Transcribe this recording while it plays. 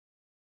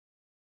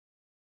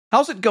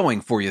How's it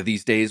going for you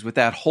these days with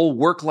that whole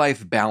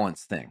work-life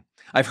balance thing?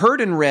 I've heard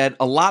and read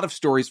a lot of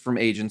stories from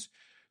agents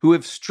who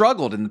have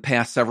struggled in the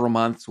past several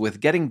months with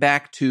getting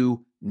back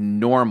to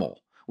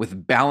normal,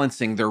 with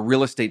balancing their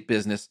real estate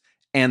business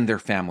and their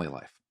family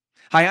life.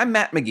 Hi, I'm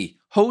Matt McGee,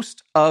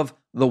 host of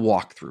The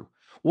Walkthrough.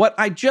 What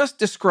I just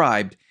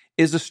described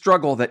is a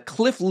struggle that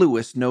Cliff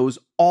Lewis knows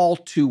all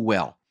too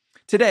well.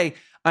 Today,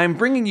 I'm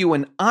bringing you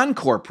an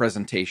encore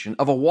presentation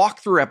of a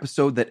walkthrough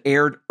episode that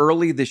aired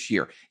early this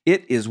year.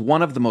 It is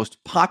one of the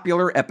most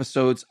popular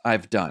episodes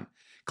I've done.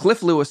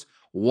 Cliff Lewis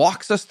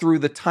walks us through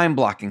the time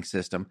blocking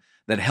system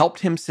that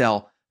helped him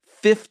sell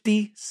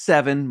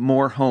 57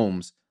 more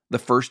homes the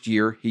first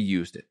year he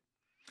used it.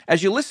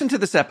 As you listen to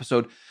this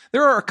episode,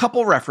 there are a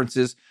couple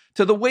references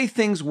to the way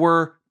things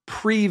were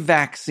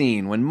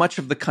pre-vaccine when much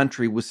of the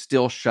country was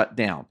still shut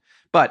down.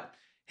 But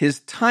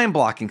his time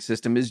blocking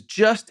system is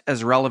just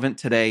as relevant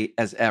today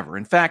as ever.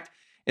 In fact,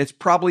 it's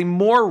probably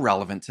more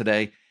relevant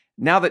today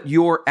now that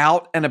you're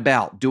out and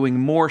about doing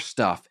more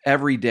stuff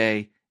every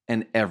day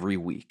and every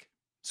week.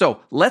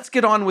 So let's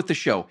get on with the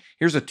show.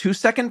 Here's a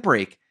 2-second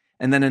break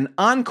and then an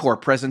encore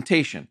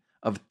presentation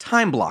of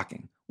time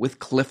blocking with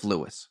Cliff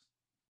Lewis.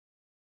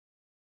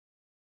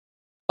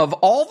 Of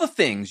all the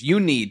things you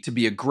need to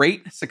be a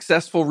great,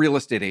 successful real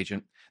estate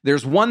agent,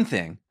 there's one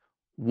thing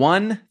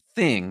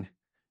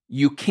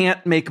you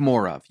can't make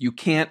more of. You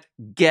can't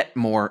get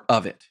more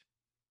of it.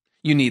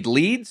 You need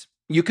leads.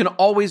 You can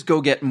always go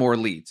get more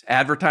leads.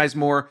 Advertise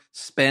more,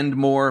 spend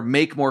more,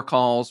 make more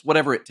calls,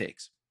 whatever it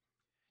takes.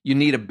 You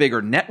need a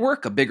bigger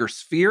network, a bigger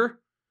sphere.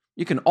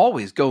 You can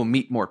always go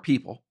meet more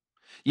people.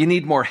 You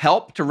need more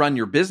help to run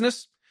your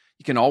business.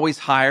 You can always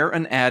hire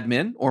an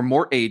admin or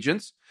more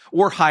agents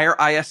or hire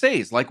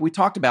ISAs like we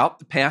talked about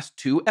the past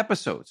 2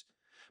 episodes.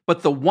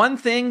 But the one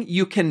thing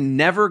you can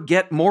never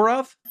get more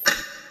of,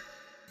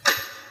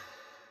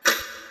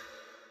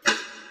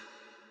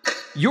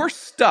 you're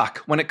stuck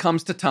when it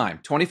comes to time.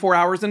 24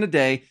 hours in a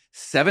day,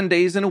 7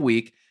 days in a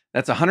week.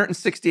 That's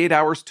 168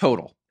 hours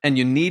total. And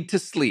you need to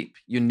sleep.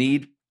 You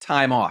need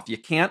time off. You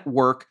can't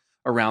work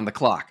around the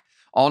clock.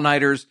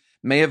 All-nighters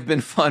may have been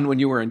fun when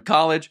you were in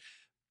college,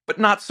 but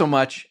not so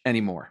much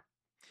anymore.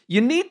 You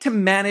need to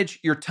manage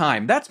your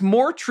time. That's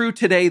more true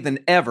today than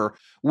ever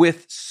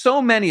with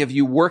so many of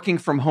you working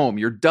from home.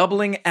 You're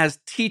doubling as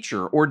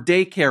teacher or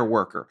daycare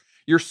worker.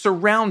 You're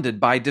surrounded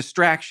by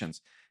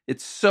distractions.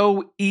 It's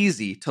so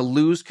easy to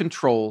lose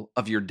control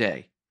of your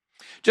day.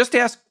 Just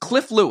ask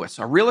Cliff Lewis,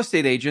 a real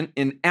estate agent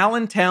in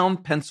Allentown,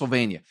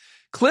 Pennsylvania.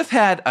 Cliff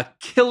had a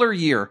killer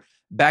year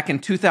back in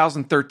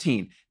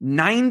 2013,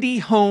 90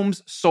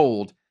 homes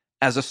sold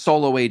as a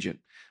solo agent.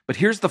 But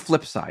here's the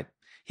flip side.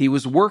 He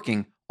was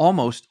working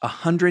almost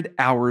 100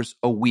 hours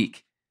a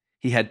week.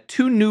 He had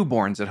 2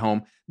 newborns at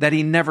home that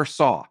he never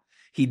saw.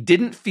 He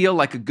didn't feel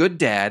like a good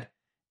dad,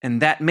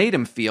 and that made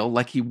him feel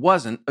like he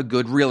wasn't a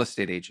good real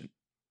estate agent.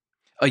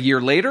 A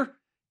year later,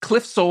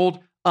 Cliff sold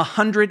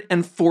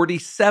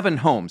 147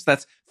 homes.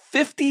 That's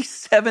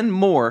 57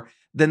 more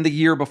than the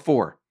year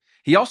before.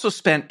 He also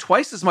spent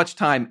twice as much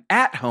time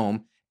at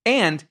home,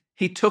 and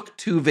he took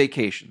 2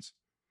 vacations.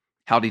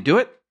 How'd he do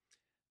it?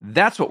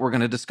 That's what we're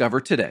going to discover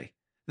today.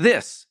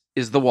 This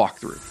is The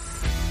Walkthrough.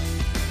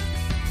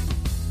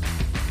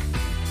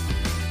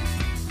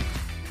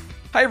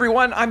 Hi,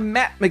 everyone. I'm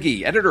Matt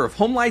McGee, editor of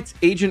HomeLight's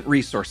Agent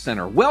Resource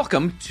Center.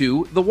 Welcome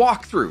to The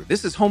Walkthrough.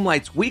 This is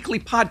HomeLight's weekly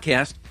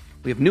podcast.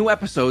 We have new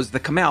episodes that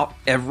come out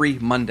every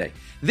Monday.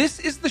 This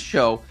is the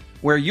show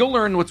where you'll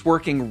learn what's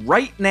working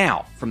right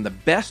now from the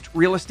best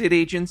real estate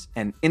agents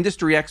and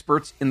industry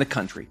experts in the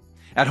country.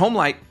 At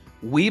HomeLight,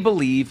 we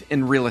believe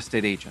in real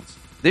estate agents.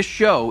 This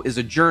show is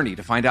a journey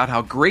to find out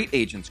how great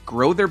agents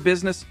grow their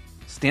business,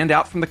 stand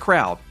out from the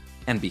crowd,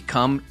 and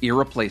become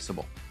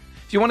irreplaceable.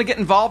 If you want to get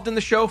involved in the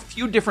show, a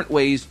few different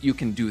ways you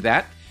can do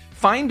that.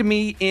 Find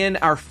me in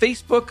our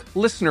Facebook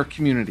listener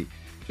community.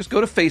 Just go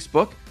to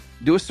Facebook,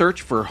 do a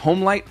search for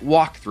HomeLight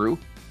Walkthrough.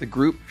 The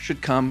group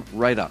should come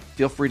right up.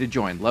 Feel free to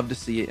join. Love to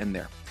see you in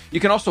there.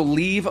 You can also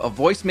leave a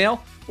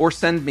voicemail or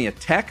send me a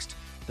text.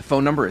 The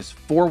phone number is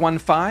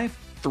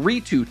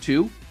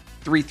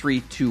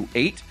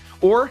 415-322-3328.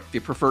 Or if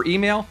you prefer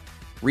email,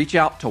 reach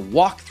out to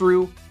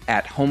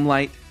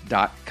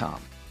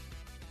walkthrough@homelight.com.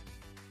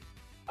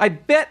 I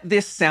bet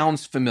this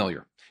sounds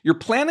familiar. You're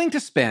planning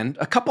to spend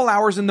a couple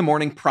hours in the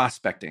morning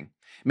prospecting.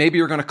 Maybe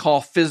you're going to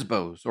call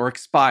FSBOs or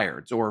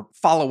expireds or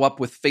follow up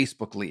with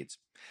Facebook leads.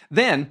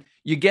 Then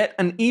you get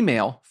an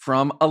email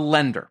from a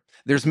lender.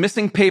 There's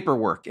missing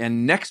paperwork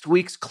and next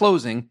week's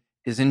closing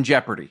is in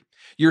jeopardy.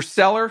 Your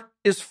seller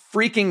is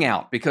freaking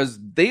out because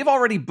they've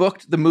already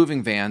booked the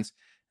moving vans.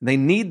 They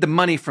need the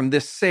money from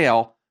this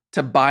sale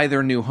to buy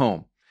their new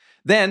home.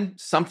 Then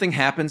something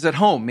happens at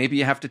home. Maybe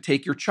you have to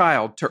take your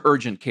child to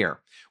urgent care.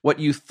 What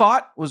you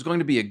thought was going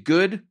to be a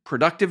good,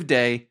 productive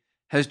day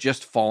has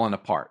just fallen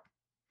apart.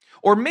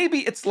 Or maybe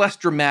it's less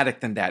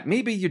dramatic than that.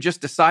 Maybe you just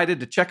decided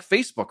to check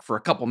Facebook for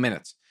a couple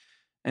minutes.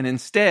 And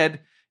instead,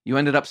 you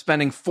ended up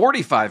spending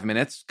 45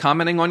 minutes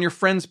commenting on your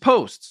friends'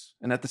 posts.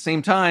 And at the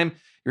same time,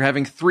 you're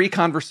having 3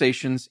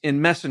 conversations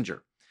in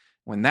Messenger.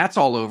 When that's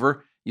all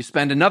over, you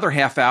spend another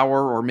half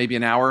hour or maybe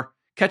an hour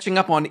catching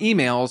up on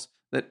emails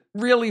that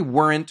really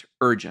weren't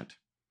urgent.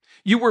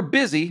 You were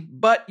busy,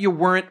 but you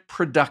weren't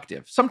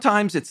productive.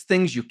 Sometimes it's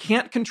things you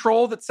can't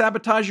control that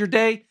sabotage your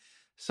day.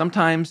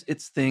 Sometimes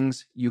it's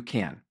things you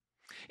can.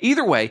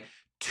 Either way,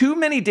 too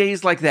many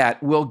days like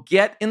that will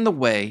get in the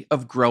way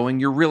of growing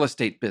your real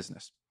estate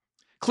business.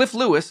 Cliff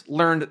Lewis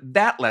learned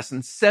that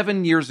lesson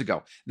 7 years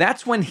ago.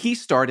 That's when he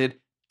started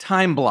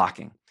time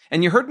blocking.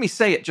 And you heard me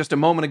say it just a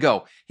moment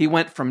ago. He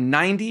went from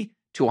 90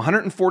 to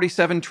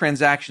 147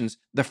 transactions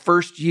the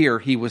first year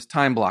he was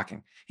time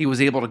blocking. He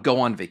was able to go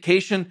on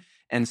vacation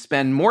and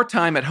spend more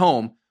time at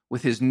home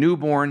with his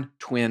newborn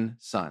twin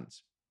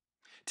sons.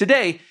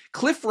 Today,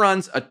 Cliff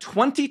runs a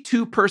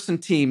 22-person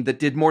team that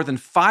did more than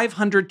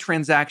 500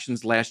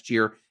 transactions last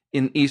year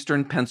in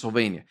Eastern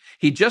Pennsylvania.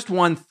 He just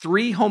won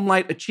 3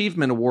 Homelight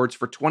Achievement Awards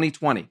for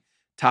 2020,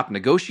 Top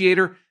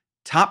Negotiator,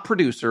 Top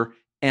Producer,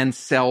 and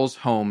Sells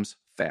Homes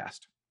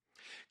Fast.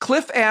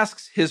 Cliff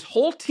asks his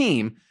whole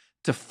team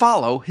to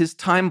follow his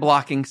time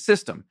blocking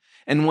system.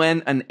 And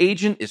when an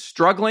agent is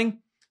struggling,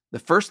 the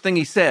first thing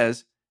he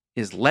says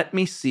is, "Let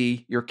me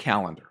see your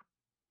calendar."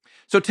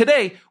 So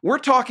today, we're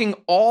talking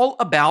all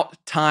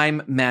about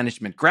time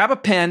management. Grab a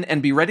pen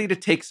and be ready to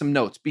take some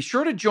notes. Be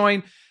sure to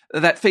join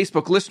that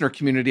Facebook listener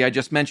community I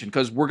just mentioned,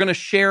 because we're going to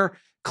share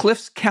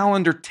Cliff's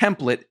calendar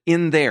template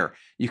in there.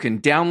 You can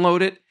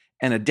download it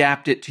and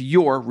adapt it to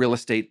your real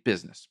estate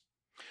business.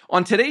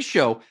 On today's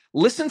show,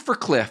 listen for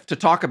Cliff to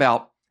talk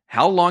about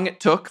how long it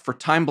took for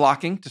time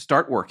blocking to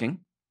start working,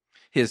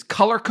 his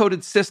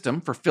color-coded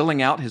system for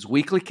filling out his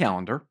weekly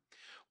calendar,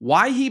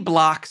 why he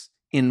blocks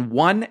in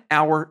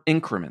 1-hour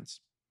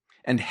increments,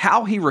 and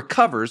how he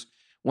recovers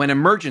when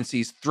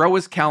emergencies throw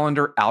his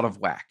calendar out of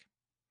whack.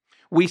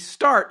 We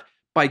start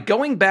by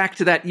going back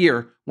to that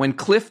year when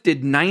Cliff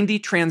did 90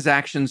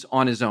 transactions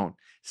on his own.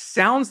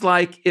 Sounds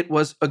like it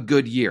was a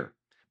good year,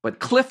 but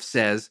Cliff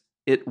says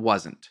it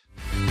wasn't.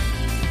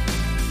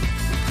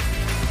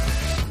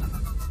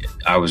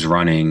 I was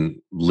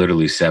running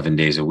literally 7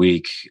 days a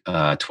week,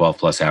 12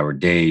 plus hour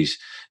days,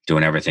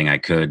 doing everything I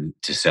could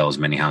to sell as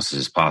many houses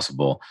as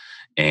possible.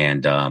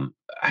 And I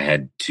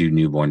had 2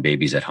 newborn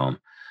babies at home.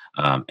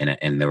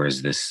 And there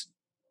was this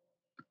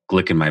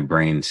click in my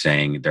brain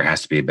saying there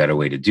has to be a better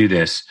way to do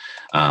this.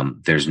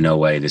 There's no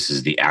way this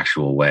is the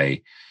actual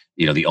way,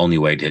 the only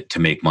way to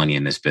make money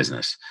in this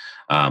business.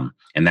 And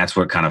that's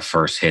what kind of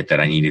first hit, that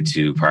I needed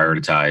to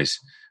prioritize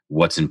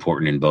what's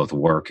important in both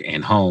work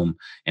and home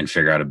and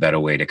figure out a better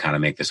way to kind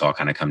of make this all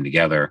kind of come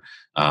together,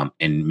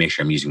 and make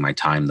sure I'm using my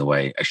time the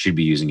way I should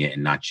be using it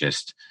and not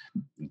just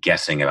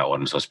guessing about what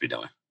I'm supposed to be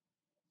doing.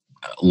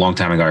 A long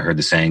time ago, I heard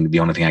the saying,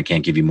 the only thing I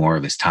can't give you more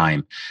of is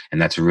time.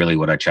 And that's really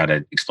what I try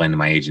to explain to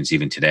my agents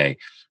even today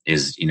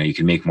is, you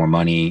can make more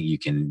money, you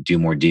can do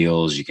more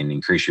deals, you can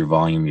increase your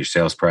volume, your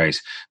sales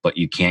price, but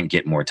you can't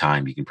get more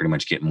time. You can pretty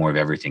much get more of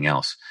everything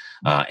else.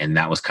 And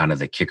that was kind of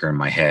the kicker in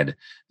my head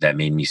that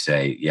made me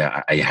say,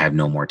 yeah, I have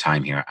no more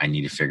time here. I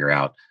need to figure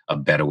out a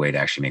better way to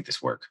actually make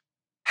this work.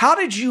 How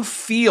did you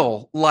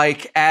feel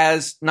like,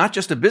 as not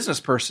just a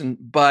business person,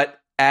 but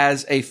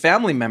as a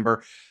family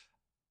member,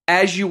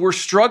 as you were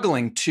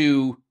struggling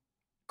to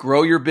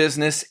grow your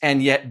business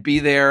and yet be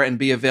there and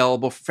be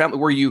available for family?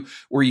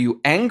 Were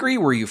you angry?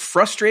 Were you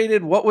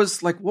frustrated? What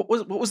was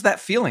that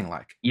feeling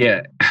like?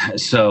 Yeah.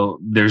 So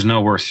there's no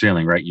worse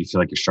feeling, right? You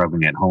feel like you're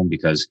struggling at home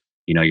because,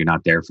 you're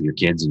not there for your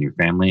kids and your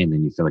family. And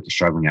then you feel like you're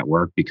struggling at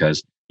work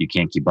because you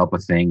can't keep up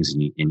with things.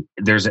 And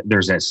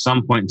there's at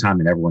some point in time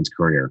in everyone's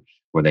career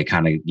where they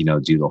kind of,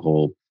 do the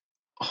whole,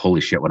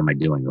 holy shit, what am I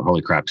doing? Or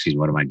holy crap,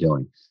 what am I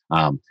doing?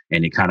 And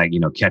it kind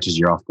of, catches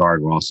you off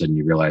guard when all of a sudden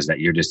you realize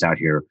that you're just out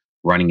here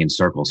running in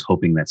circles,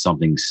 hoping that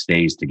something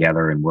stays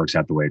together and works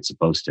out the way it's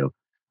supposed to.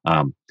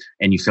 And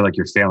you feel like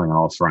you're failing on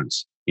all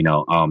fronts.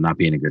 I'm not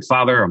being a good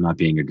father. I'm not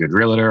being a good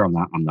realtor. I'm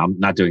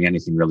not doing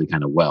anything really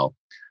kind of well.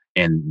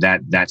 And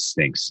that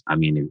stinks. I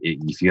mean,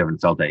 if you haven't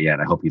felt that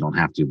yet, I hope you don't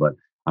have to, but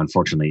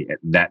unfortunately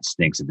that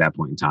stinks at that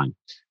point in time.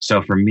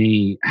 So for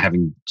me,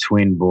 having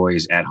twin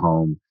boys at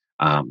home,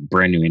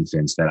 brand new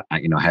infants that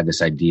I, had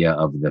this idea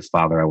of the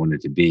father I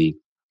wanted to be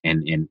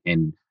and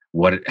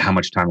how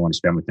much time I want to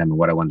spend with them and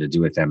what I wanted to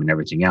do with them and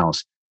everything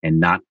else, and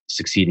not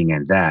succeeding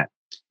at that.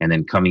 And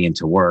then coming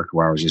into work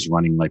where I was just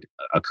running like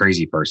a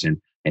crazy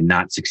person and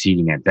not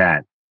succeeding at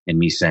that, and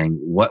me saying,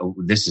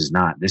 this is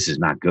not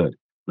good.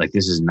 Like,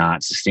 this is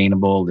not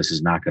sustainable. This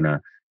is not going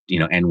to,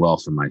 end well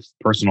for my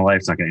personal life.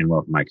 It's not going to end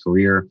well for my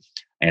career.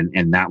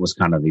 And that was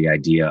kind of the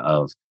idea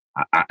of,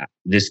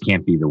 this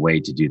can't be the way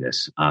to do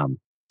this.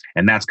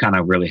 And that's kind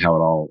of really how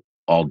it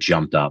all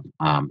jumped up,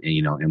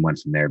 and went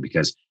from there,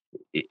 because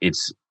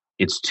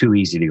it's too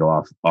easy to go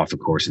off a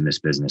course in this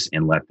business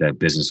and let the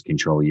business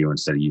control you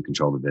instead of you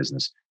control the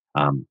business.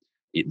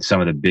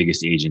 Some of the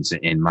biggest agents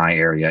in my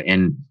area,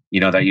 and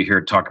that you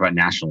hear talk about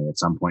nationally at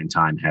some point in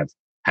time,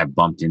 have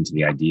bumped into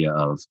the idea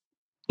of,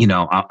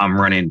 I'm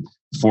running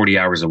 40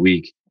 hours a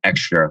week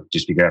extra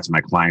just because that's what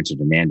my clients are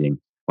demanding,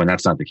 when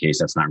that's not the case,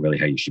 that's not really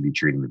how you should be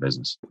treating the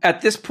business.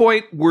 At this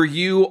point, were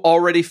you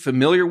already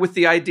familiar with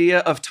the idea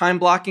of time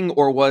blocking,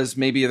 or was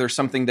maybe there's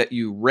something that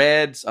you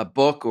read, a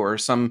book or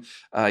some,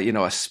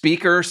 a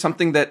speaker,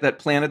 something that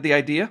planted the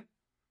idea?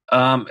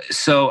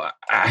 So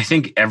I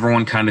think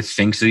everyone kind of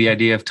thinks of the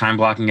idea of time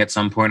blocking at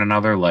some point or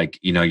another, like,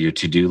 your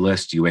to-do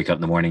list. You wake up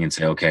in the morning and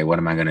say, okay, what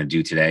am I going to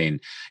do today?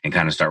 And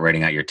kind of start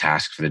writing out your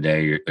tasks for the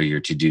day or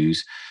your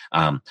to-dos.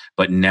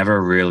 But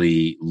never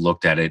really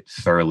looked at it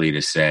thoroughly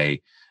to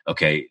say,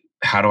 okay,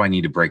 how do I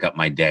need to break up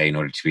my day in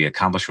order to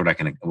accomplish what I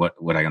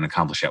can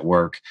accomplish at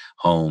work,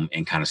 home,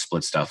 and kind of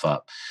split stuff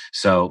up.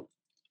 So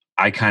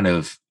I kind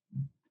of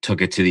took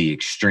it to the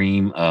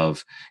extreme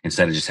of,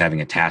 instead of just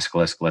having a task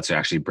list, let's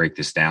actually break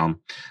this down.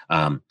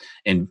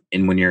 And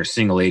when you're a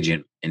single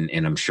agent,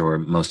 and I'm sure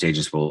most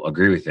agents will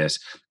agree with this,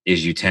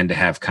 is you tend to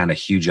have kind of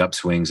huge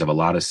upswings of a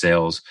lot of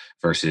sales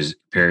versus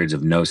periods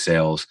of no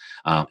sales.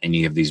 And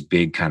you have these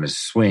big kind of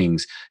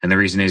swings. And the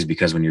reason is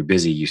because when you're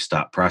busy, you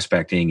stop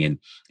prospecting and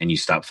you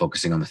stop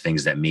focusing on the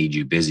things that made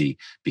you busy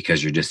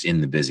because you're just in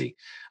the busy.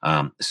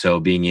 So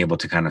being able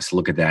to kind of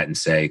look at that and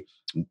say,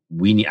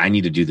 I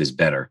need to do this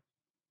better.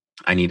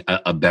 I need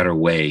a better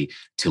way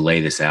to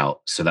lay this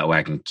out so that way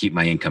I can keep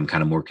my income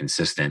kind of more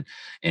consistent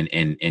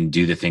and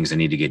do the things I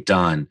need to get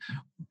done,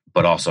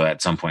 but also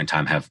at some point in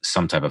time have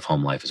some type of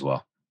home life as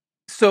well.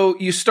 So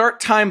you start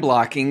time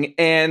blocking,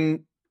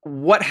 and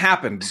what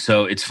happened?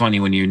 So it's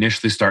funny, when you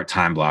initially start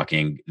time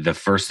blocking, the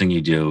first thing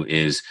you do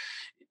is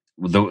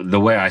the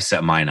way I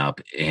set mine up,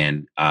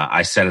 and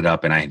I set it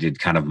up and I did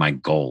kind of my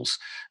goals.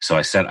 So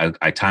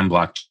I time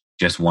blocked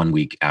just 1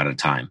 week at a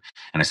time.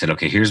 And I said,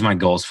 okay, here's my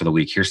goals for the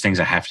week. Here's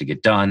things I have to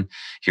get done.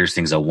 Here's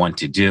things I want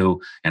to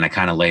do. And I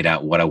kind of laid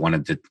out what I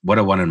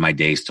wanted my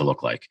days to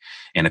look like.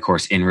 And of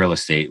course, in real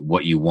estate,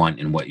 what you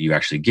want and what you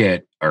actually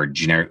get are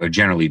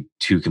generally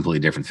two completely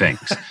different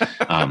things.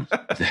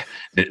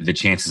 The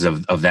chances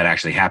of that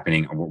actually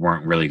happening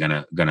weren't really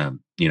gonna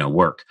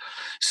work.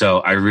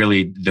 So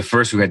the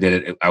first week I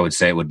did it, I would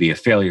say it would be a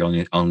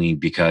failure only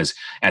because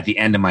at the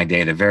end of my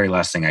day, the very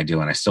last thing I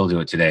do, and I still do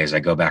it today, is I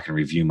go back and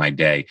review my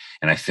day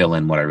and I fill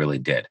in what I really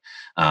did.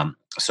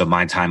 So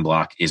my time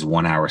block is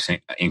 1 hour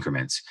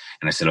increments.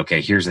 And I said, okay,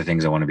 here's the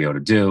things I want to be able to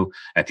do.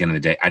 At the end of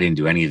the day, I didn't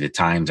do any of the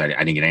times. I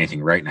didn't get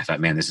anything right. And I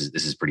thought, man, this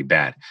is pretty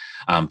bad.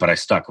 But I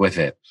stuck with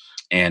it.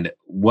 And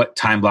what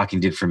time blocking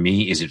did for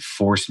me is it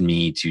forced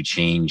me to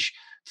change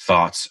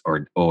thoughts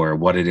or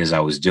what it is I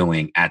was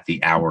doing at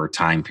the hour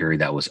time period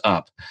that was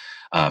up,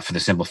 for the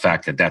simple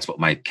fact that that's what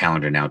my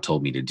calendar now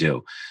told me to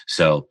do.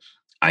 So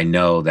I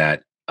know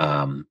that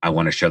I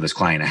want to show this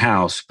client a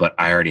house, but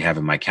I already have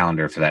in my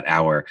calendar for that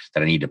hour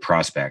that I need to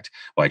prospect.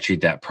 Well, I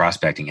treat that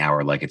prospecting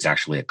hour like it's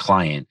actually a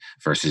client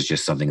versus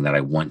just something that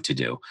I want to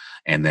do.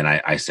 And then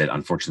I said,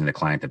 unfortunately, the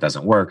client that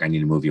doesn't work, I need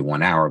to move you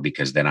 1 hour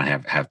because then I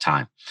have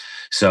time.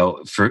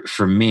 So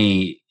for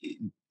me,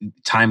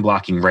 time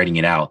blocking, writing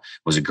it out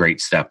was a great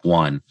step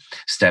one.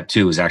 Step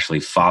two is actually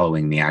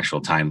following the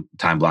actual time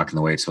blocking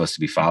the way it's supposed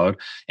to be followed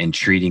and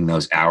treating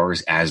those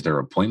hours as their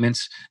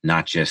appointments,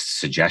 not just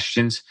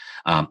suggestions.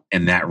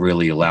 And that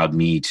really allowed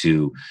me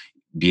to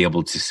be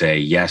able to say,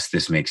 yes,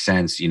 this makes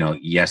sense.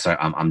 Yes,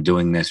 I'm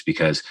doing this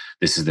because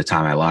this is the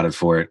time I allotted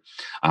for it.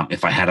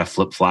 If I had a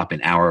flip-flop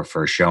an hour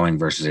for a showing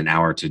versus an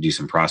hour to do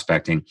some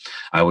prospecting,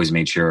 I always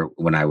made sure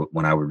when I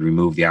would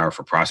remove the hour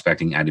for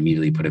prospecting, I'd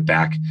immediately put it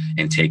back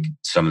and take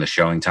some of the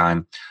showing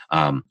time.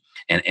 And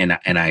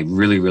I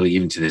really, really,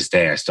 even to this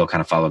day, I still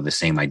kind of follow the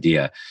same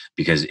idea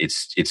because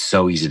it's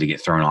so easy to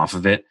get thrown off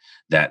of it.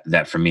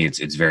 That for me,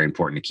 it's very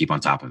important to keep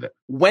on top of it.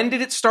 When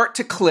did it start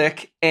to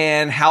click,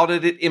 and how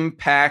did it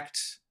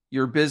impact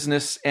your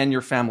business and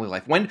your family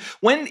life?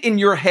 When in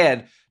your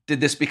head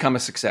did this become a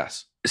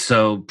success?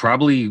 So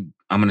probably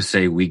I'm going to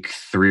say week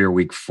 3 or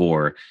week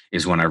 4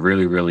 is when I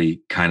really,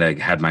 really kind of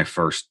had my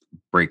first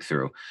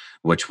breakthrough,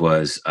 which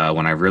was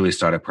when I really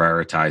started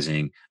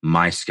prioritizing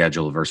my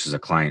schedule versus a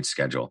client's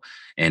schedule,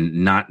 and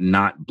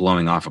not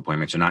blowing off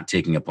appointments or not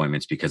taking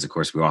appointments, because of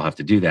course we all have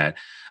to do that.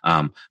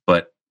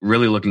 But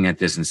really looking at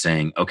this and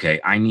saying, okay,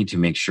 I need to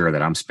make sure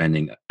that I'm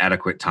spending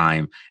adequate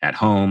time at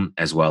home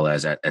as well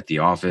as at the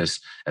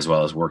office, as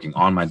well as working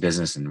on my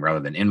business and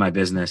rather than in my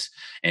business,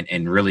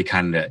 and really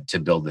kind of to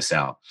build this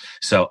out.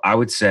 So I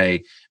would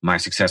say my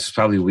success was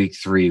probably week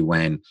 3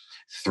 when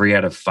 3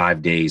 out of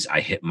 5 days I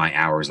hit my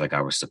hours like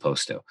I was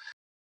supposed to.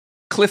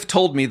 Cliff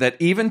told me that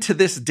even to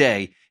this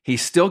day, he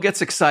still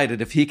gets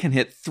excited if he can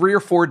hit 3 or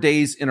 4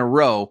 days in a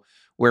row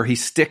where he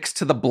sticks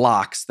to the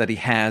blocks that he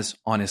has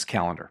on his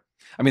calendar.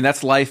 I mean,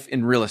 that's life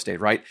in real estate,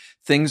 right?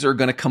 Things are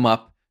going to come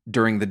up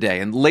during the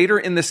day. And later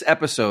in this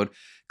episode,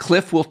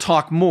 Cliff will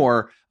talk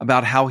more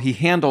about how he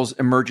handles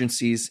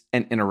emergencies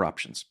and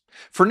interruptions.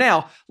 For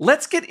now,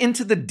 let's get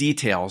into the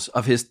details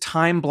of his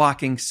time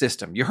blocking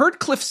system. You heard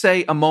Cliff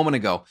say a moment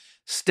ago,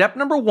 step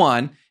number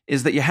 1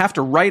 is that you have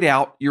to write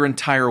out your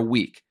entire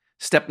week.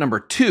 Step number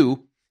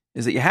 2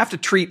 is that you have to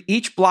treat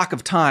each block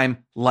of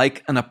time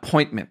like an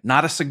appointment,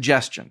 not a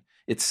suggestion.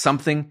 It's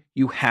something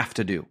you have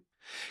to do.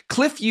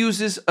 Cliff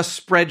uses a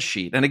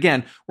spreadsheet. And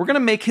again, we're going to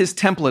make his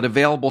template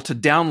available to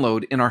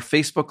download in our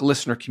Facebook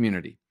listener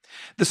community.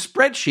 The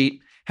spreadsheet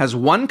has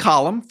one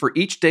column for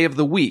each day of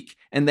the week,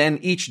 and then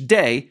each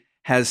day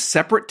has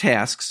separate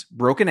tasks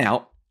broken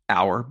out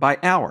hour by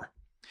hour.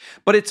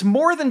 But it's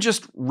more than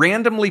just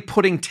randomly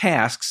putting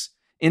tasks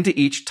into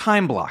each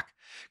time block.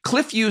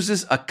 Cliff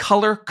uses a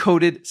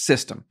color-coded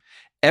system.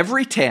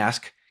 Every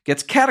task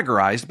gets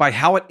categorized by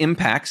how it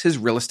impacts his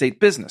real estate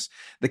business.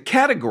 The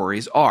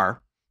categories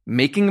are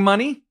making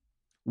money,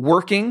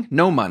 working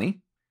no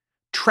money,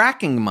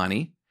 tracking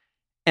money,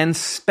 and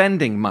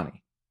spending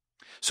money.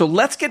 So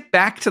let's get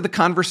back to the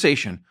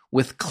conversation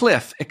with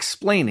Cliff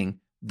explaining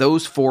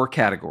those 4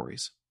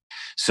 categories.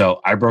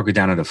 So I broke it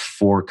down into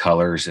 4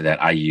 colors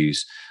that I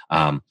use.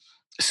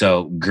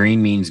 So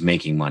green means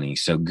making money.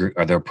 So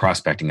are there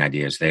prospecting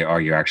ideas?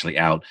 You're actually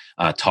out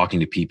talking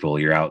to people.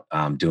 You're out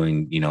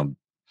doing,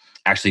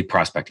 actually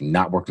prospecting,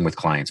 not working with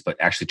clients, but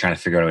actually trying to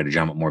figure out a way to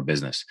drum up more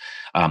business.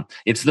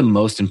 It's the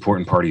most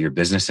important part of your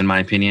business, in my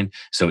opinion.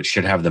 So it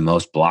should have the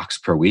most blocks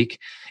per week.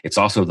 It's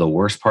also the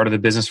worst part of the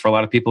business for a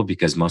lot of people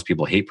because most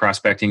people hate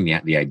prospecting,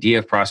 the idea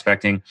of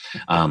prospecting.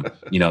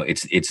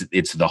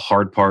 It's the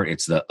hard part.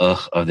 It's the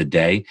of the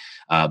day,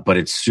 but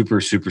it's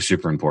super, super,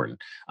 super important.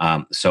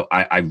 So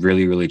I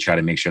really, really try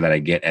to make sure that I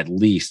get at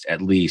least,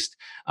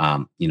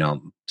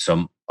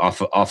 some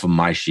off of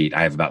my sheet,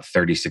 I have about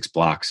 36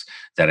 blocks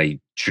that I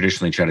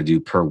traditionally try to do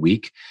per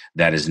week.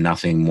 That is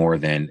nothing more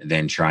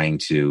than trying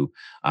to,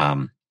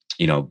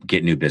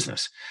 get new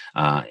business.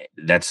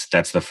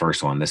 That's the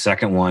first one. The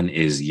second one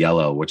is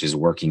yellow, which is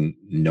working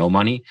no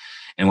money.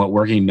 And what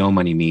working no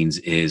money means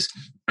is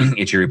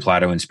it's your reply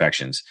to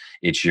inspections.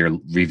 It's your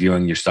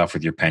reviewing your stuff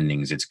with your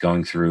pendings. It's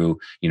going through,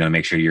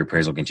 make sure your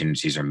appraisal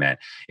contingencies are met.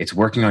 It's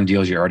working on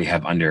deals you already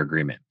have under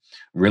agreement.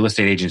 Real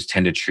estate agents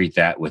tend to treat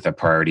that with a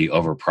priority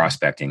over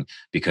prospecting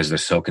because they're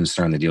so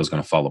concerned the deal is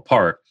going to fall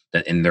apart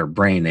that in their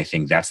brain, they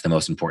think that's the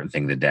most important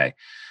thing of the day.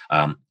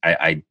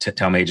 I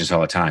tell my agents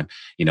all the time,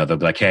 they'll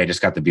be like, hey, I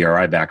just got the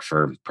BRI back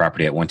for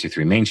property at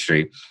 123 Main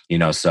Street,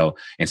 so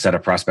instead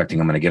of prospecting,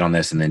 I'm going to get on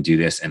this and then do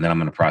this, and then I'm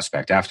going to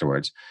prospect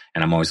afterwards.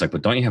 And I'm always like,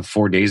 but don't you have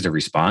 4 days to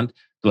respond?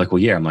 They're like,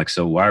 well, yeah. I'm like,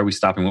 so why are we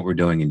stopping what we're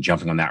doing and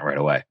jumping on that right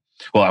away?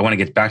 Well, I want to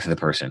get back to the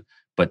person.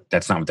 But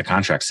that's not what the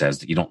contract says.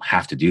 That you don't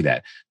have to do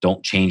that.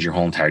 Don't change your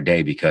whole entire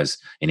day because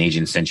an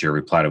agent sent you a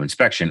reply to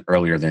inspection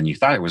earlier than you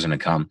thought it was going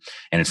to come,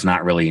 and it's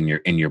not really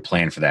in your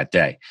plan for that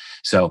day.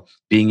 So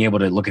being able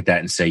to look at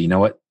that and say, you know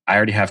what, I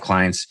already have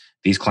clients.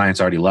 These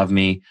clients already love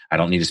me. I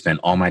don't need to spend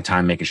all my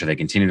time making sure they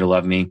continue to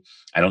love me.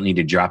 I don't need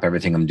to drop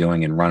everything I'm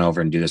doing and run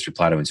over and do this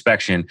reply to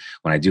inspection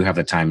when I do have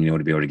the time,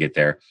 to be able to get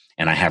there.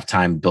 And I have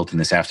time built in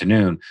this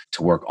afternoon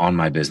to work on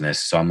my business.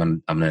 So I'm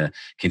going to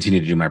continue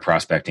to do my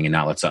prospecting and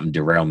not let something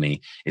derail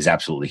me is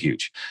absolutely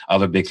huge.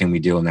 Other big thing we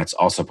do, and that's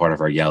also part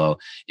of our yellow,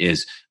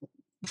 is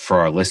for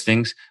our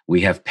listings,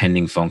 we have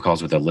pending phone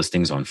calls with our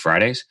listings on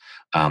Fridays.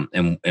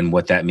 And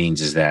what that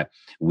means is that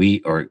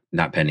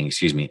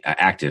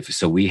active.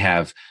 So we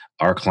have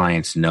our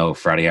clients know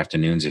Friday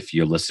afternoons, if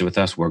you're listed with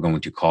us, we're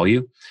going to call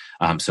you.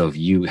 So if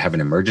you have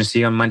an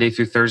emergency on Monday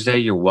through Thursday,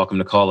 you're welcome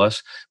to call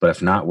us. But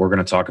if not, we're going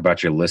to talk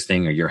about your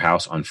listing or your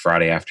house on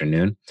Friday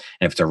afternoon. And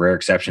if it's a rare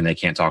exception, they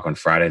can't talk on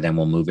Friday, then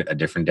we'll move it a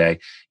different day,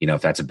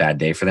 if that's a bad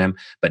day for them.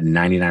 But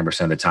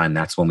 99% of the time,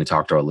 that's when we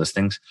talk to our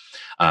listings.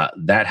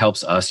 That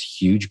helps us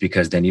huge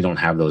because then you don't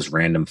have those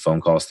random phone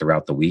calls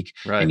throughout the week.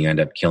 Right. And you end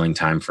up killing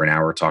time for an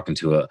hour talking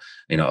to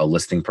a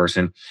listing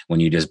person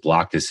when you just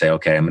block to say,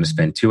 okay, I'm going to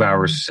spend 2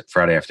 hours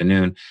Friday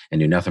afternoon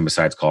and do nothing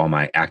besides call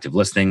my active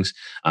listings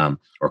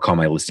or call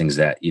my listings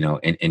that,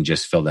 and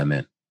just fill them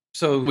in.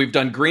 So we've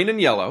done green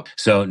and yellow.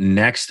 So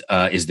next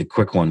is the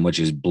quick one, which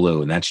is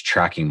blue, and that's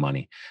tracking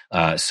money.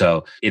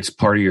 So it's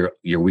part of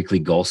your weekly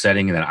goal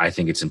setting, and that I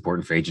think it's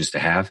important for agents to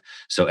have.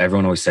 So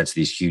everyone always sets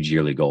these huge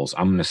yearly goals.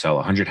 I'm going to sell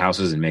 100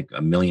 houses and make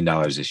 $1 million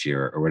this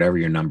year, or whatever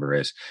your number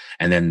is.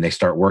 And then they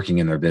start working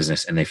in their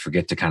business and they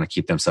forget to kind of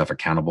keep themselves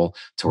accountable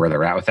to where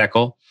they're at with that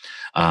goal.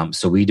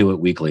 So we do it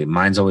weekly.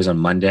 Mine's always on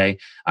Monday.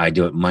 I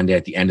do it Monday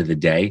at the end of the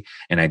day.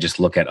 And I just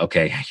look at,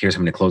 okay, here's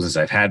how many closings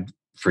I've had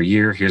for a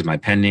year. Here's my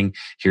pending.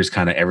 Here's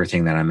kind of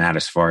everything that I'm at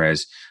as far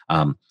as,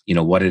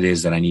 what it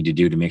is that I need to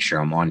do to make sure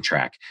I'm on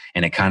track.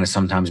 And it kind of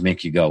sometimes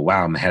make you go,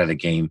 wow, I'm ahead of the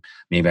game.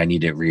 Maybe I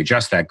need to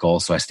readjust that goal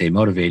so I stay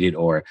motivated,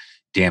 or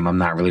damn, I'm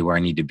not really where I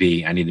need to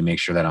be. I need to make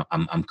sure that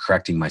I'm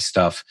correcting my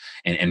stuff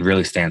and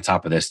really stay on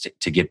top of this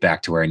to get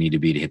back to where I need to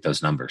be to hit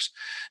those numbers.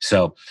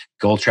 So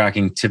goal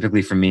tracking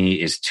typically for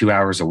me is 2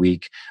 hours a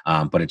week,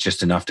 but it's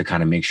just enough to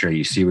kind of make sure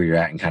you see where you're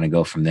at and kind of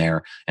go from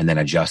there and then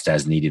adjust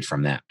as needed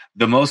from that.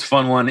 The most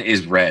fun one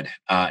is red.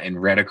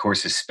 And red, of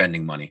course, is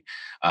spending money.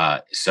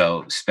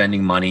 So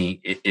spending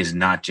money is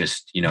not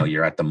just,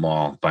 you're at the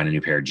mall buying a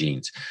new pair of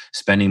jeans.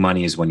 Spending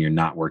money is when you're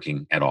not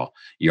working at all.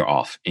 You're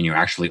off, and you're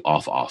actually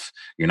off.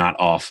 You're not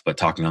off, but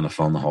talking on the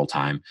phone the whole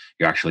time.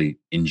 You're actually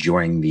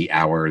enjoying the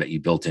hour that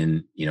you built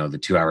in, the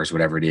 2 hours,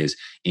 whatever it is,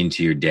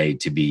 into your day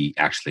to be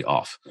actually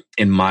off.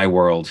 In my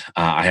world,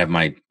 I have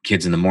my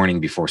kids in the morning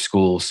before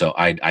school. So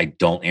I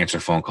don't answer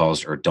phone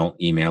calls or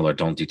don't email or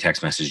don't do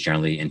text message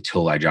generally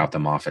until I drop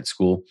them off at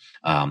school.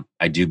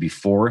 I do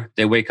before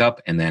they wake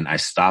up, and then I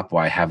stop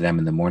while I have them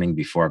in the morning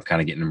before I'm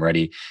kind of getting them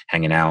ready,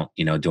 hanging out,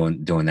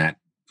 doing that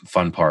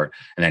fun part,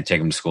 and then I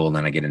take them to school, and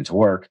then I get into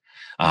work.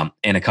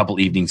 And a couple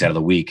evenings out of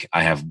the week,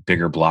 I have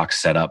bigger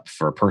blocks set up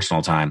for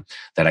personal time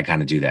that I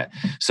kind of do that.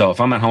 So if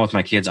I'm at home with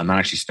my kids, I'm not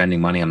actually spending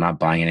money. I'm not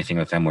buying anything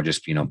with them. We're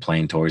just,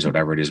 playing toys or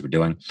whatever it is we're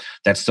doing.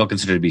 That's still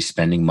considered to be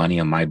spending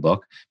money on my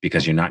book,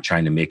 because you're not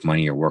trying to make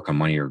money or work on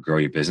money or grow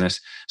your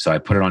business. So I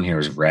put it on here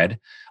as red.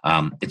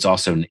 It's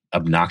also an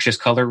obnoxious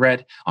color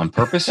red on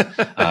purpose,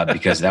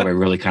 because that way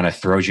really kind of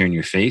throws you in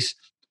your face.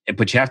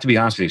 But you have to be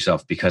honest with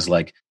yourself, because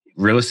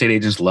real estate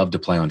agents love to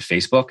play on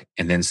Facebook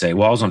and then say,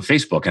 well, I was on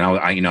Facebook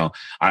and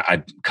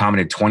I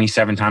commented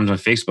 27 times on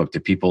Facebook to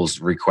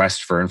people's requests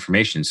for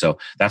information. So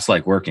that's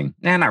like working.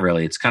 Not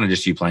really. It's kind of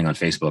just you playing on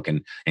Facebook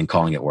and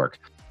calling it work.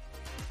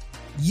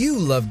 You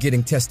love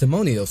getting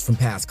testimonials from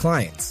past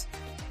clients.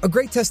 A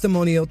great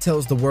testimonial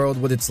tells the world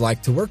what it's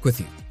like to work with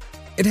you.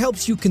 It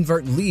helps you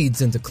convert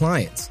leads into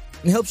clients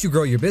and helps you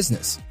grow your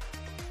business.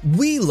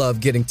 We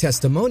love getting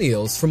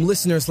testimonials from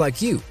listeners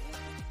like you.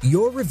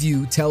 Your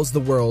review tells the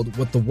world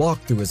what the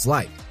walkthrough is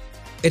like.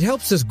 It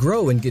helps us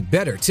grow and get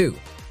better, too.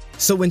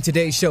 So when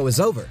today's show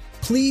is over,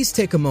 please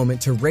take a moment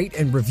to rate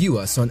and review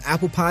us on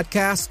Apple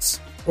Podcasts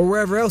or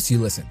wherever else you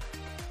listen.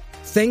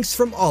 Thanks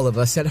from all of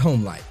us at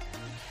HomeLight.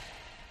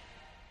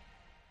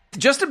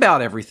 Just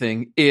about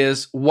everything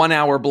is 1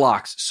 hour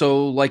blocks.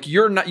 So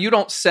you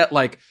don't set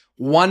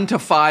 1 to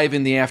 5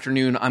 in the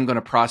afternoon, I'm going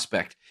to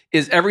prospect.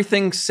 Is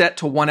everything set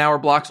to 1 hour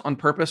blocks on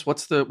purpose?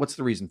 What's the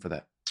reason for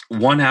that?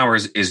 1 hour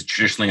is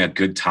traditionally a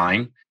good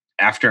time.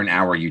 After an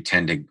hour, you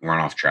tend to run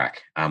off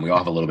track. We all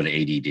have a little bit of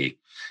ADD.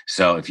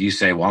 So if you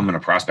say, well, I'm going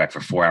to prospect for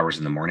 4 hours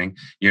in the morning,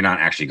 you're not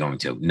actually going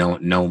to.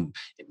 No,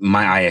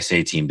 my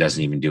ISA team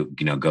doesn't even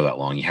go that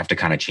long. You have to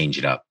kind of change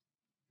it up.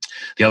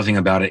 The other thing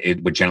about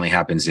it, what generally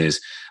happens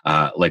is,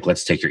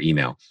 let's take your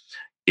email.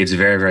 It's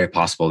very, very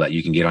possible that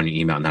you can get on your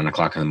email at 9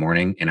 o'clock in the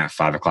morning and at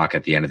 5 o'clock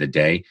at the end of the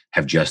day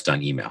have just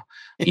done email.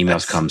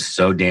 Emails come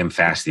so damn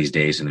fast these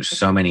days, and there's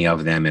so many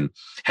of them. And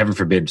heaven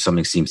forbid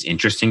something seems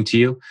interesting to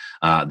you,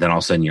 then all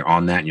of a sudden you're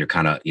on that and you're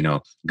kind of,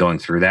 going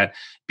through that.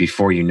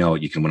 Before you know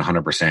it, you can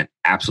 100%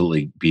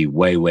 absolutely be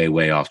way, way,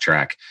 way off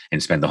track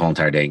and spend the whole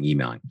entire day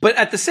emailing. But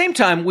at the same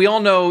time, we all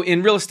know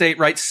in real estate,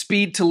 right,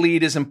 speed to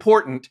lead is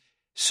important.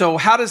 So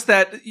how does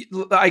that,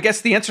 I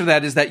guess the answer to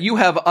that is that you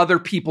have other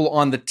people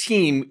on the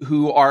team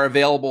who are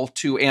available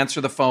to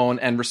answer the phone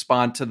and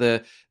respond to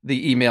the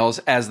emails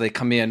as they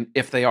come in,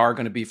 if they are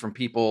going to be from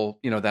people,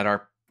 that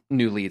are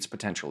new leads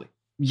potentially.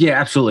 Yeah,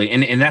 absolutely.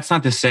 And that's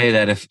not to say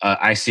that if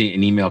I see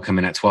an email come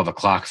in at 12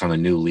 o'clock from a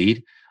new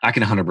lead, I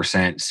can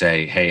 100%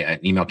 say, hey,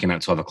 an email came out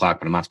at 12 o'clock,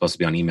 but I'm not supposed to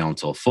be on email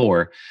until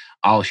 4.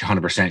 I'll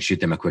 100% shoot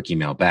them a quick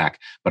email back,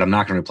 but I'm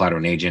not going to reply to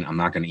an agent. I'm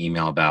not going to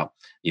email about,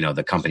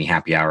 the company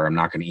happy hour. I'm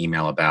not going to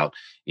email about,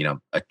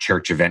 a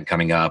church event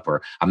coming up,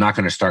 or I'm not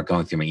going to start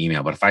going through my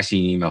email. But if I see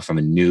an email from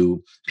a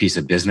new piece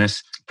of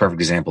business,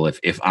 perfect example,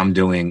 if I'm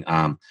doing,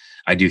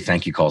 I do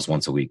thank you calls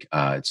once a week.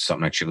 It's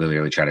something I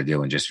really try to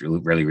do and just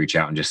really reach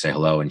out and just say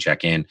hello and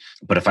check in.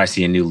 But if I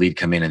see a new lead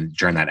come in and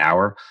during that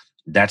hour,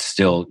 that's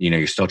still,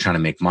 you're still trying to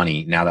make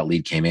money. Now that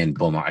lead came in,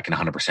 boom, I can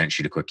 100%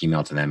 shoot a quick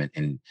email to them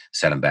and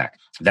set them back.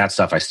 That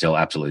stuff I still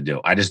absolutely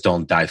do. I just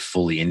don't dive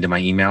fully into my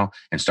email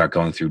and start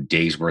going through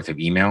days worth of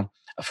email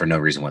for no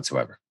reason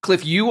whatsoever.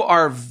 Cliff, you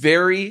are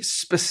very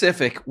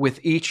specific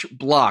with each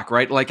block,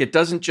 right? It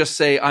doesn't just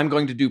say, I'm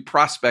going to do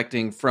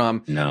prospecting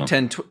from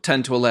 10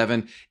 to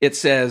 11. It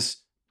says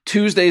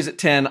Tuesdays at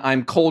 10,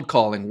 I'm cold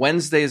calling.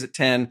 Wednesdays at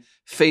 10,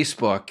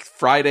 Facebook.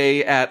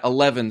 Friday at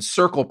 11,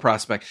 circle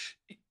prospect.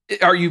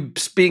 Are you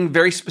being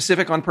very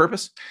specific on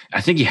purpose?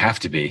 I think you have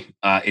to be.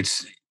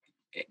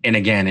 And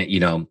again,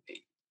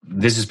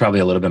 this is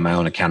probably a little bit of my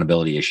own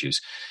accountability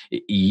issues.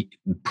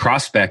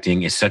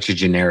 Prospecting is such a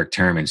generic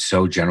term and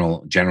so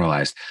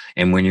generalized.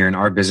 And when you're in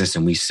our business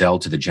and we sell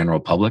to the general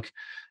public,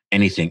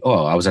 anything,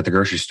 I was at the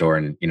grocery store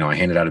and, I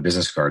handed out a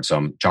business card. So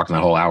I'm chalking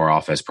that whole hour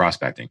off as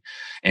prospecting.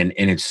 And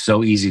it's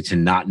so easy to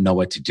not know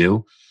what to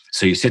do.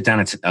 So you sit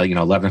down at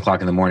 11 o'clock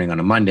in the morning on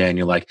a Monday and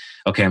you're like,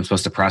 okay, I'm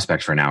supposed to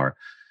prospect for an hour.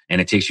 And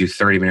it takes you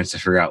 30 minutes to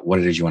figure out what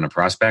it is you want to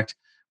prospect.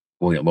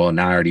 Well,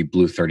 now I already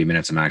blew 30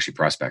 minutes. I'm actually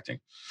prospecting.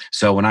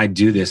 So when I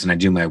do this and I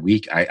do my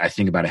week, I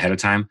think about ahead of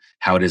time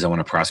how it is I want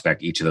to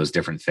prospect each of those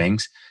different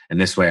things.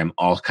 And this way I'm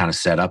all kind of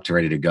set up to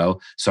ready to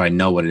go. So I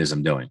know what it is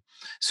I'm doing.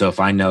 So if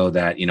I know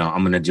that,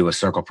 I'm going to do a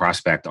circle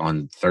prospect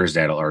on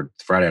Thursday or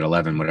Friday at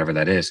 11, whatever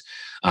that is,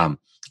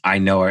 I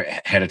know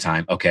ahead of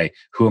time, okay,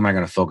 who am I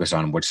going to focus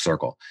on? Which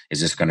circle?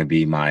 Is this going to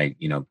be my,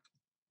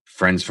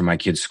 friends from my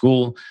kids'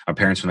 school, or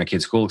parents from my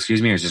kids' school,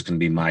 excuse me, or is just going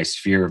to be my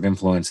sphere of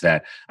influence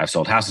that I've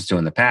sold houses to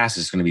in the past?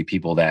 Is it going to be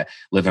people that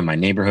live in my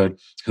neighborhood?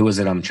 Who is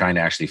it I'm trying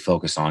to actually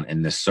focus on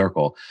in this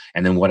circle?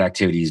 And then what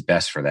activity is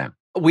best for them?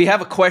 We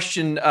have a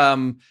question,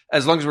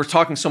 as long as we're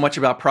talking so much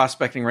about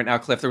prospecting right now,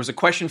 Cliff. There was a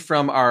question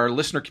from our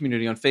listener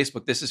community on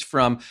Facebook. This is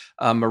from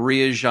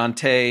Maria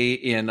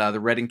Jante in the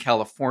Redding,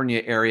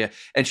 California area.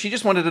 And she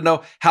just wanted to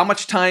know, how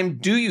much time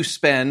do you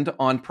spend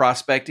on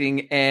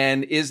prospecting,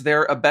 and is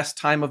there a best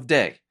time of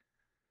day?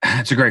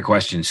 That's a great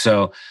question.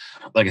 So,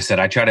 like I said,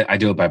 I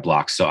do it by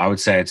blocks. So I would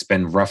say it's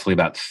been roughly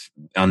about,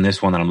 on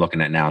this one that I'm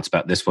looking at now,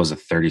 this was a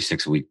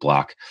 36-week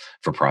block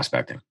for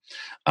prospecting.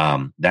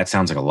 That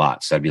sounds like a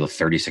lot. So that'd be like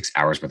 36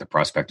 hours worth of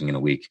prospecting in a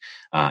week.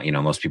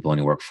 Most people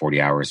only work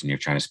 40 hours and you're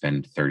trying to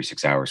spend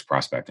 36 hours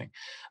prospecting.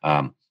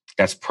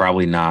 That's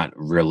probably not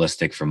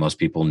realistic for most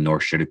people, nor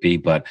should it be.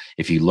 But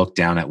if you look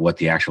down at what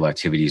the actual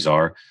activities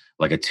are,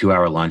 like a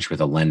 2-hour lunch with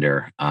a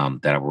lender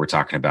that we're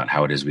talking about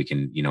how it is we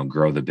can,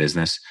 grow the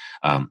business.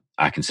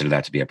 I consider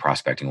that to be a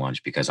prospecting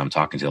lunch, because I'm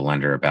talking to the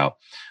lender about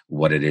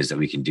what it is that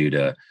we can do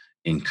to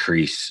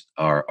increase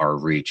our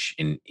reach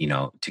in,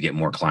 to get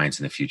more clients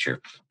in the future.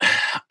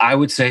 I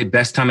would say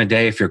best time of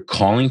day if you're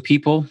calling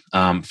people,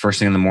 first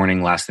thing in the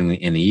morning, last thing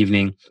in the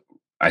evening.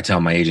 I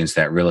tell my agents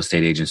that real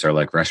estate agents are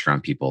like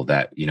restaurant people,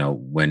 that,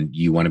 when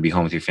you want to be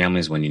home with your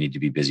families, when you need to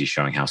be busy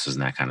showing houses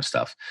and that kind of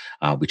stuff.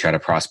 We try to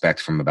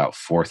prospect from about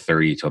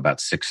 4:30 to about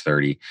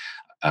 6:30.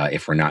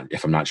 If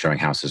I'm not showing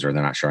houses or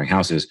they're not showing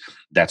houses,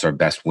 that's our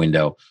best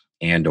window,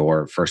 and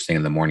or first thing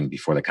in the morning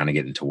before they kind of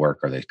get into work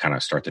or they kind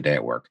of start the day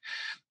at work.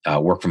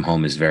 Work from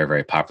home is very,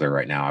 very popular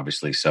right now,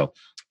 obviously. So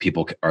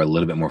people are a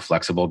little bit more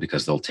flexible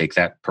because they'll take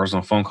that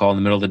personal phone call in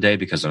the middle of the day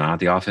because they're not at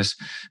the office.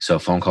 So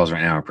phone calls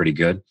right now are pretty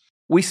good.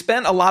 We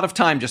spent a lot of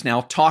time just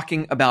now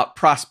talking about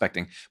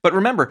prospecting, but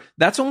remember,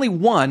 that's only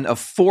one of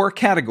 4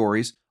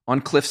 categories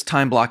on Cliff's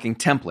time blocking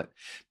template.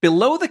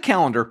 Below the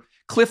calendar,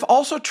 Cliff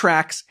also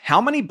tracks how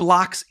many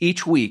blocks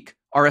each week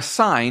are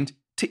assigned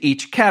to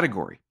each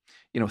category.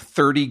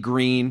 30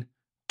 green,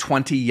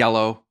 20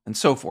 yellow, and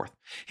so forth.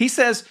 He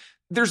says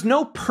there's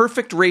no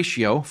perfect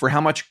ratio for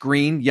how much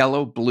green,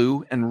 yellow,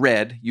 blue, and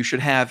red you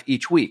should have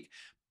each week.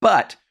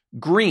 But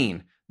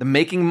green, the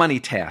making money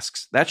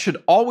tasks, that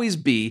should always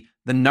be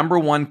the number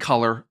one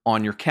color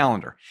on your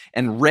calendar.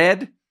 And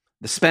red,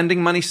 the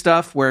spending money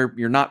stuff where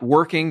you're not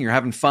working, you're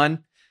having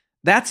fun,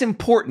 that's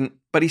important,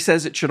 but he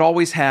says it should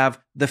always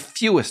have the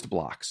fewest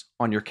blocks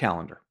on your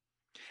calendar.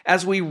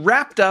 As we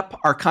wrapped up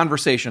our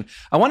conversation,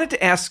 I wanted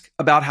to ask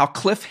about how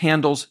Cliff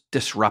handles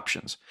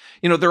disruptions.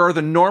 There are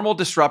the normal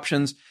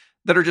disruptions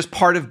that are just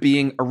part of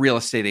being a real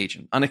estate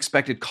agent,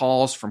 unexpected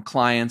calls from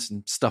clients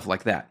and stuff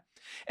like that.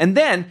 And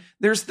then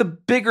there's the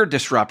bigger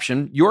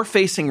disruption you're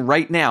facing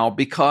right now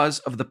because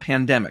of the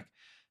pandemic.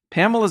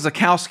 Pamela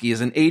Zakowski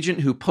is an agent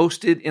who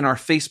posted in our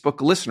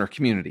Facebook listener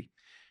community.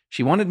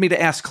 She wanted me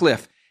to ask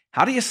Cliff,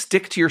 how do you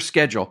stick to your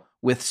schedule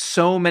with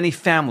so many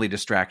family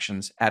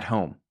distractions at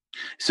home?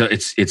 So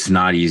it's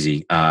not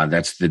easy.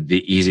 That's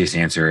the easiest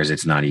answer is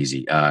it's not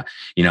easy.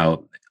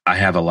 I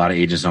have a lot of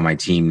agents on my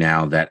team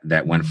now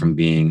that went from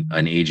being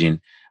an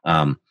agent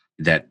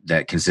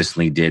that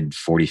consistently did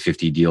 40,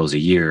 50 deals a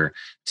year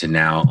to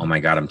now, oh my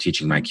God, I'm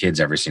teaching my kids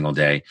every single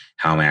day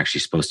how I'm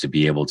actually supposed to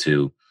be able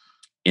to,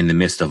 in the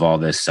midst of all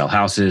this, sell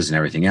houses and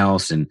everything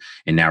else, and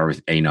now,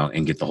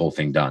 and get the whole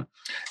thing done.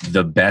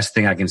 The best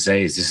thing I can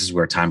say is this is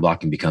where time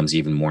blocking becomes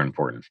even more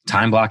important.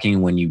 Time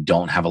blocking when you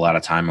don't have a lot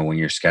of time or when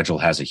your schedule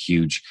has a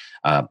huge,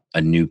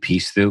 a new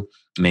piece through,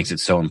 makes it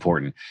so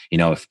important.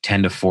 If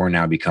 10 to 4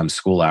 now becomes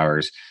school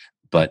hours,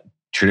 but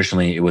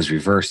traditionally it was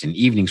reversed and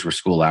evenings were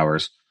school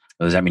hours,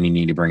 does that mean you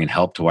need to bring in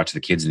help to watch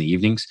the kids in the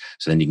evenings?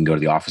 So then you can go to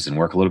the office and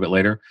work a little bit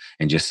later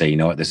and just say,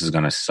 this is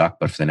going to suck,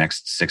 but for the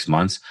next 6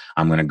 months,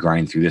 I'm going to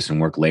grind through this and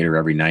work later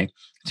every night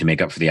to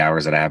make up for the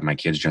hours that I have my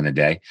kids during the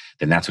day.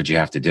 Then that's what you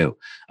have to do.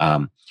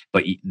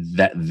 But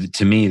that,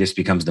 to me, this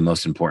becomes the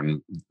most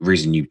important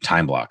reason you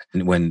time block.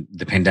 And when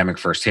the pandemic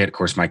first hit, of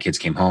course, my kids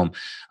came home,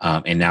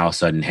 and now all of a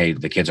sudden, hey,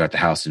 the kids are at the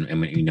house,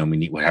 and we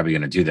need. How are we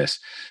going to do this?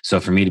 So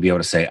for me to be able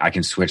to say, I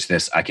can switch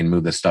this, I can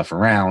move this stuff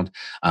around,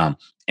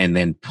 and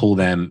then pull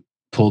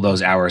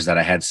those hours that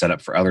I had set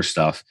up for other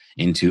stuff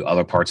into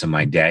other parts of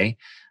my day.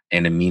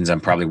 And it means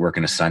I'm probably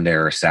working a Sunday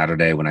or a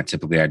Saturday when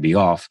I'd be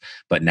off,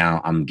 but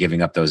now I'm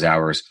giving up those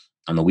hours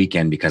on the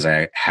weekend because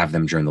I have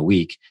them during the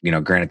week.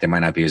 Granted, they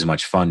might not be as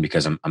much fun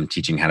because I'm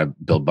teaching how to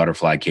build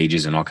butterfly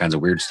cages and all kinds of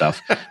weird stuff,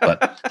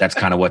 but that's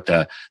kind of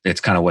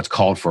what's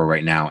called for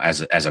right now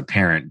as a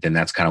parent. Then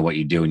that's kind of what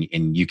you do.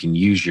 And you can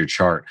use your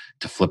chart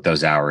to flip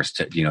those hours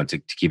to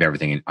keep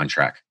everything on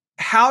track.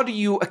 How do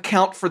you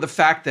account for the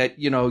fact that,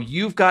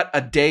 you've got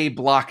a day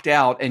blocked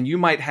out and you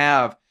might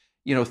have,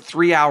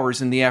 3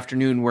 hours in the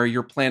afternoon where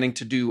you're planning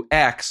to do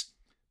X,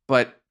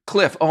 but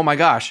Cliff, oh my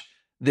gosh,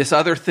 this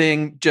other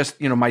thing just,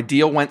 my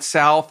deal went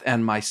south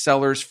and my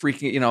seller's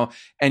freaking,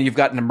 and you've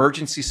got an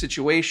emergency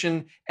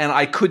situation and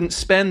I couldn't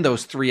spend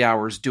those 3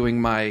 hours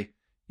doing my,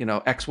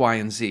 X, Y,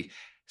 and Z.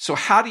 So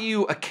how do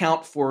you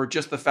account for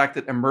just the fact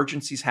that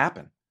emergencies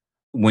happen?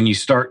 when you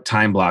start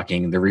time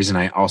blocking, the reason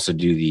I also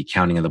do the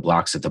counting of the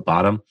blocks at the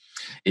bottom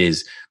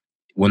is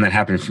when that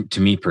happened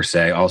to me per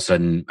se, all of a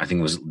sudden, I think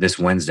it was this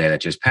Wednesday that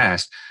just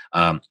passed,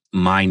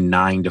 my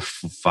 9 to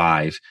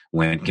 5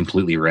 went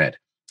completely red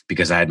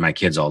because I had my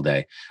kids all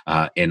day.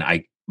 And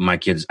my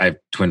kids, I have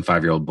twin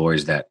 5-year-old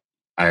boys that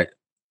are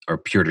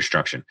pure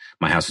destruction.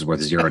 My house is worth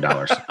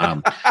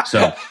 $0.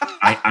 So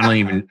I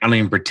don't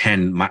even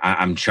pretend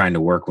I'm trying to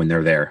work when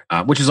they're there,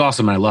 which is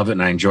awesome. And I love it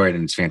and I enjoy it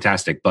and it's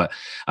fantastic. But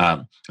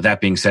that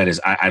being said,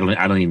 is I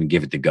don't even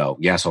give it the go.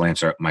 Yes, I'll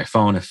answer my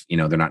phone if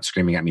they're not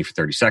screaming at me for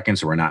 30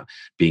 seconds or we're not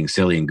being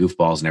silly and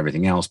goofballs and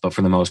everything else. But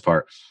for the most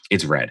part,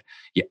 it's red.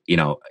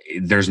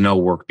 There's no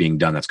work being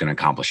done that's going to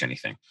accomplish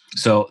anything.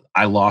 So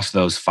I lost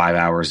those 5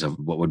 hours of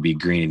what would be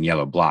green and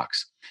yellow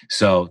blocks.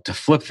 So to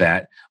flip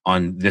that,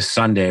 on this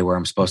Sunday where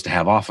I'm supposed to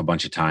have off a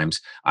bunch of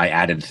times, I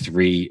added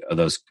 3 of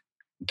those,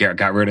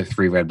 got rid of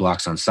 3 red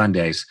blocks on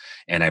Sundays,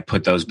 and I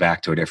put those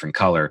back to a different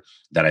color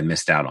that I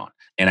missed out on.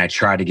 And I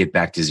try to get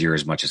back to 0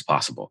 as much as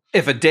possible.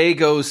 If a day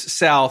goes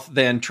south,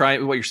 then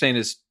what you're saying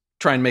is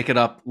try and make it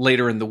up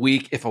later in the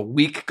week. If a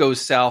week goes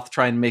south,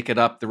 try and make it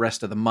up the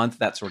rest of the month,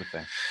 that sort of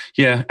thing.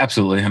 Yeah,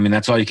 absolutely. I mean,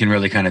 that's all you can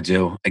really kind of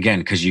do, again,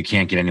 because you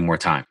can't get any more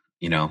time.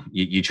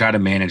 You try to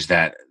manage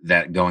that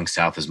going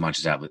south as much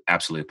as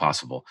absolutely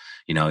possible.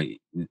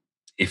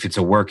 If it's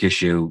a work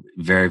issue,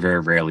 very,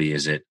 very rarely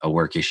is it a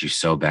work issue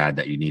so bad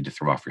that you need to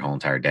throw off your whole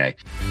entire day.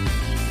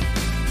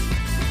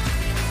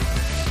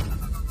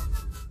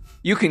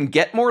 You can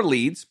get more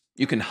leads,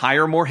 you can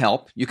hire more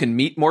help, you can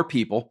meet more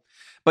people,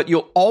 but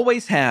you'll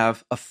always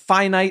have a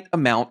finite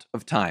amount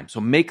of time. So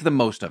make the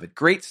most of it.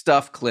 Great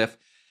stuff, Cliff.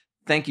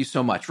 Thank you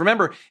so much.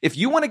 Remember, if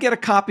you want to get a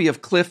copy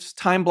of Cliff's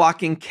time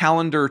blocking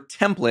calendar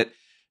template,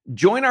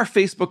 join our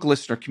Facebook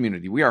listener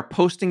community. We are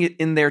posting it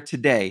in there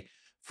today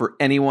for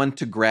anyone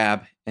to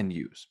grab and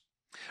use.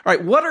 All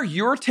right, what are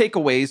your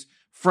takeaways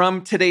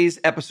from today's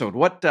episode?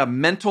 What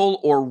mental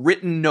or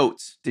written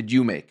notes did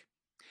you make?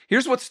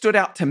 Here's what stood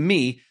out to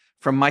me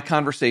from my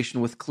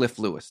conversation with Cliff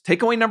Lewis.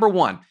 Takeaway number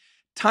 1,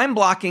 time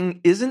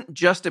blocking isn't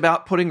just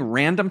about putting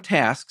random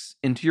tasks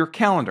into your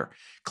calendar.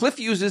 Cliff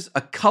uses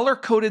a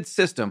color-coded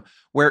system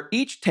where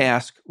each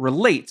task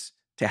relates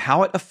to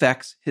how it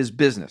affects his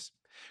business.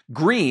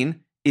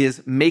 Green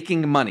is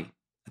making money.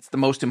 It's the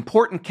most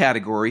important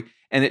category,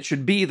 and it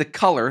should be the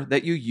color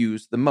that you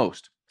use the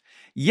most.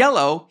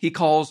 Yellow, he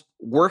calls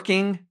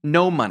working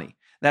no money.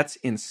 That's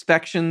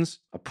inspections,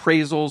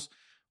 appraisals,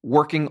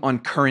 working on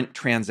current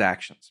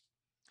transactions.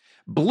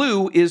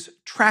 Blue is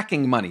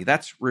tracking money.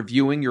 That's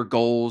reviewing your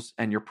goals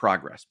and your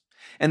progress.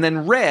 And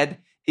then red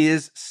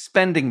is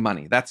spending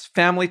money. That's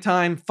family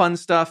time, fun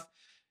stuff,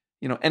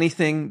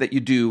 anything that you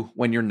do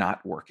when you're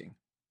not working.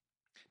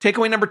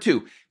 Takeaway number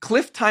 2,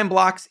 Cliff time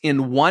blocks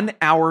in 1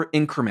 hour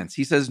increments.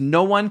 He says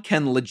no one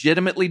can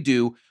legitimately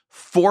do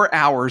 4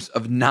 hours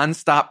of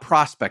nonstop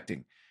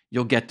prospecting.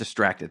 You'll get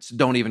distracted, so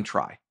don't even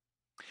try.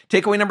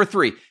 Takeaway number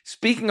 3,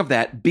 speaking of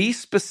that, be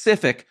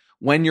specific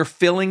when you're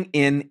filling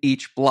in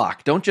each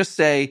block. Don't just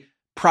say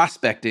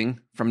prospecting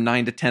from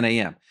 9 to 10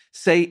 a.m.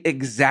 Say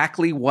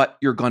exactly what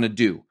you're going to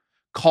do.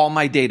 Call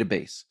my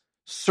database,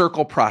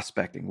 circle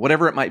prospecting,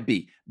 whatever it might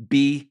be.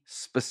 Be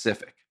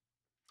specific.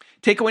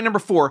 Takeaway number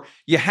 4,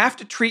 you have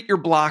to treat your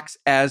blocks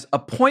as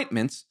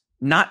appointments,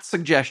 not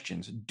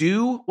suggestions.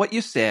 Do what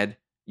you said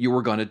you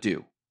were going to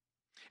do.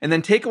 And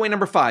then takeaway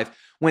number 5,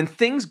 when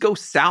things go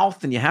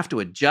south and you have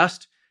to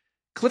adjust,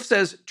 Cliff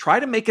says, try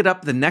to make it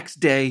up the next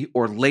day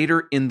or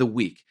later in the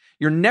week.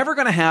 You're never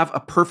going to have a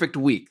perfect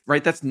week,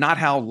 right? That's not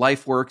how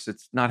life works.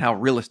 It's not how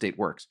real estate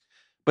works.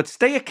 But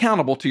stay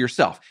accountable to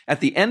yourself. At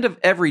the end of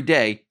every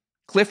day,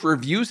 Cliff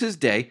reviews his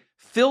day,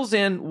 fills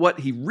in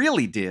what he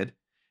really did,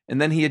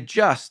 and then he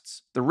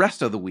adjusts the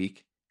rest of the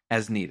week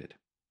as needed.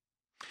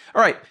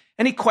 All right,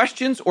 any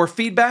questions or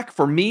feedback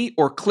for me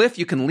or Cliff,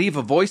 you can leave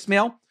a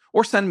voicemail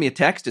or send me a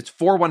text. It's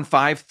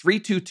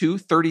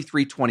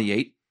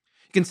 415-322-3328. You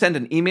can send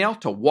an email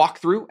to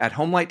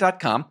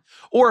walkthrough@homelight.com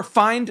or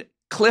find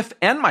Cliff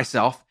and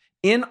myself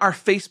in our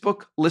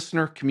Facebook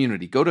listener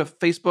community. Go to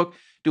Facebook,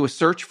 do a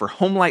search for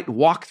Homelight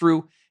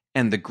Walkthrough,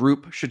 and the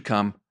group should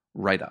come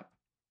right up.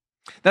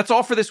 That's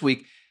all for this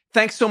week.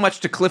 Thanks so much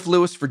to Cliff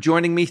Lewis for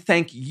joining me.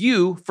 Thank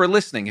you for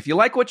listening. If you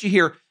like what you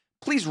hear,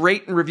 please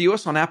rate and review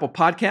us on Apple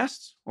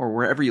Podcasts or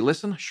wherever you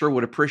listen. Sure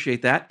would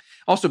appreciate that.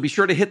 Also, be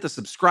sure to hit the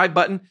subscribe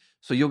button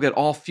so you'll get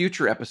all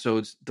future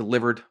episodes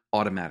delivered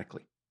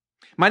automatically.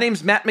 My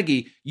name's Matt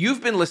McGee.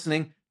 You've been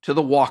listening to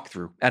The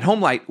Walkthrough. At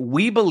Homelight,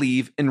 we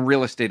believe in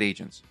real estate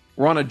agents.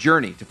 We're on a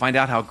journey to find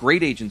out how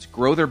great agents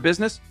grow their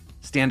business,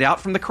 stand out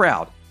from the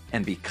crowd,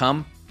 and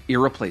become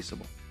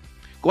irreplaceable.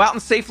 Go out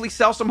and safely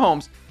sell some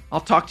homes. I'll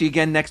talk to you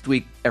again next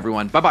week,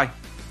 everyone. Bye-bye.